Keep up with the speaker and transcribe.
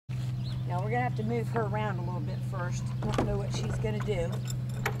Now we're gonna have to move her around a little bit first. Don't know what she's gonna do.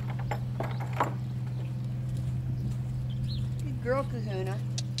 Good girl, Kahuna.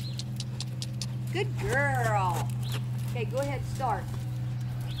 Good girl. Okay, go ahead, start.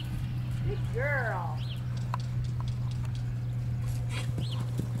 Good girl.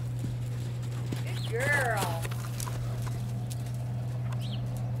 Good girl.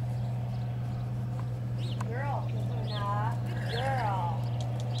 Good girl, Kahuna. Good girl.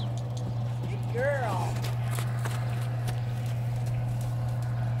 Good girl.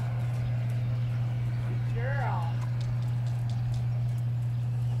 Good girl.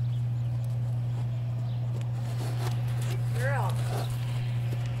 Good girl.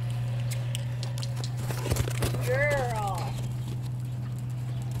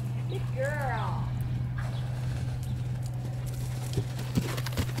 Good girl.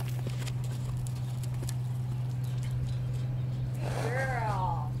 Good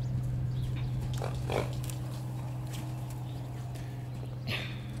girl.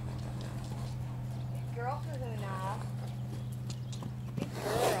 Girl, Kahuna. Good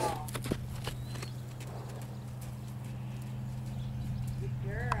girl. Good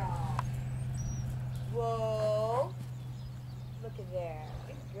girl. Whoa. Look at there.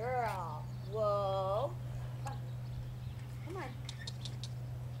 Good girl. Whoa. Oh. Come on.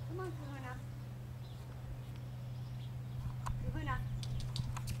 Come on, Kahuna. Kahuna.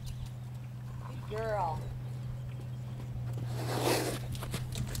 Good girl.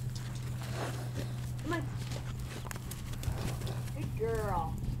 Come on. Good girl.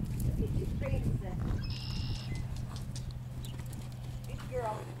 Look at you, Grayson. Good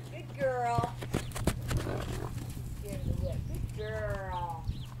girl. Good girl. Scared of the whip. Good girl.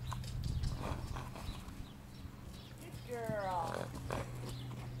 Good girl.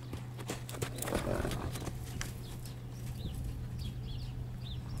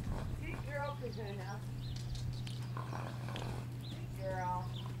 Good girl, Kahuna. Good girl.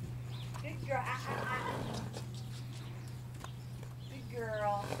 Good girl. Good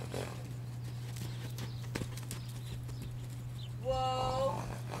girl. Whoa.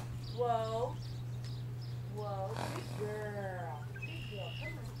 Whoa. Whoa. Good girl. Good girl.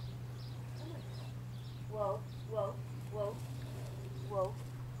 Come on. Come on. Whoa. Whoa. Whoa. Whoa.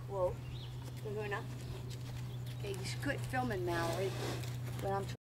 Whoa. Kahuna. Okay, you should quit filming, Mallory. But I'm